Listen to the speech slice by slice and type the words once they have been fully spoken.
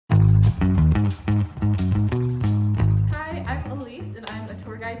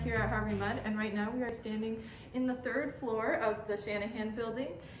and right now we are standing in the 3rd floor of the Shanahan building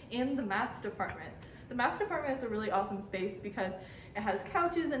in the math department. The math department is a really awesome space because it has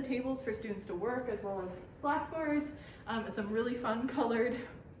couches and tables for students to work, as well as blackboards and some really fun colored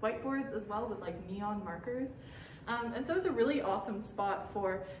whiteboards as well with like neon markers. And so it's a really awesome spot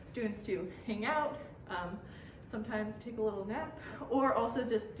for students to hang out, sometimes take a little nap, or also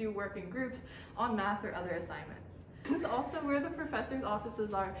just do work in groups on math or other assignments. This is also where the professors'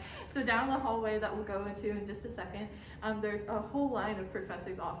 offices are. So down the hallway that we'll go into in just a second, there's a whole line of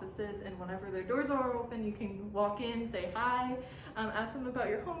professors' offices, and whenever their doors are open, you can walk in, say hi, ask them about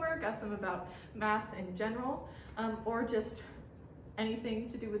your homework, ask them about math in general, or just anything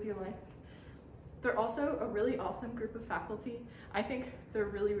to do with your life. They're also a really awesome group of faculty. I think they're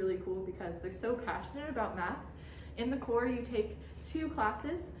really, really cool because they're so passionate about math. In the core, you take 2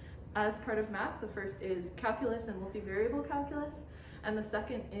 classes as part of math. The first is calculus and multivariable calculus, and the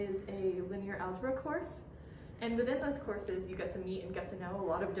second is a linear algebra course. And within those courses, you get to meet and get to know a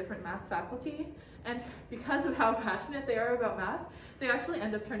lot of different math faculty. And because of how passionate they are about math, they actually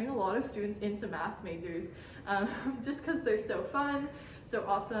end up turning a lot of students into math majors, just because they're so fun, so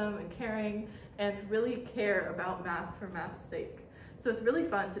awesome and caring, and really care about math for math's sake. So it's really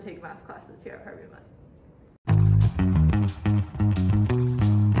fun to take math classes here at Harvey Mudd.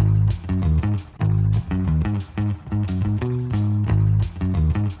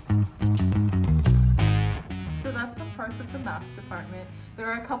 Of the math department. There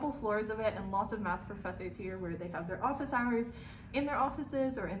are a couple floors of it and lots of math professors here where they have their office hours in their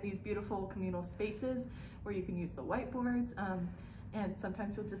offices or in these beautiful communal spaces where you can use the whiteboards. And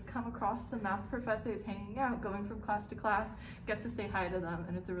sometimes you'll just come across some math professors hanging out, going from class to class, get to say hi to them,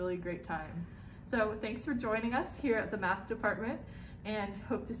 and it's a really great time. So thanks for joining us here at the math department, and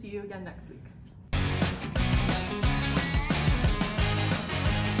hope to see you again next week.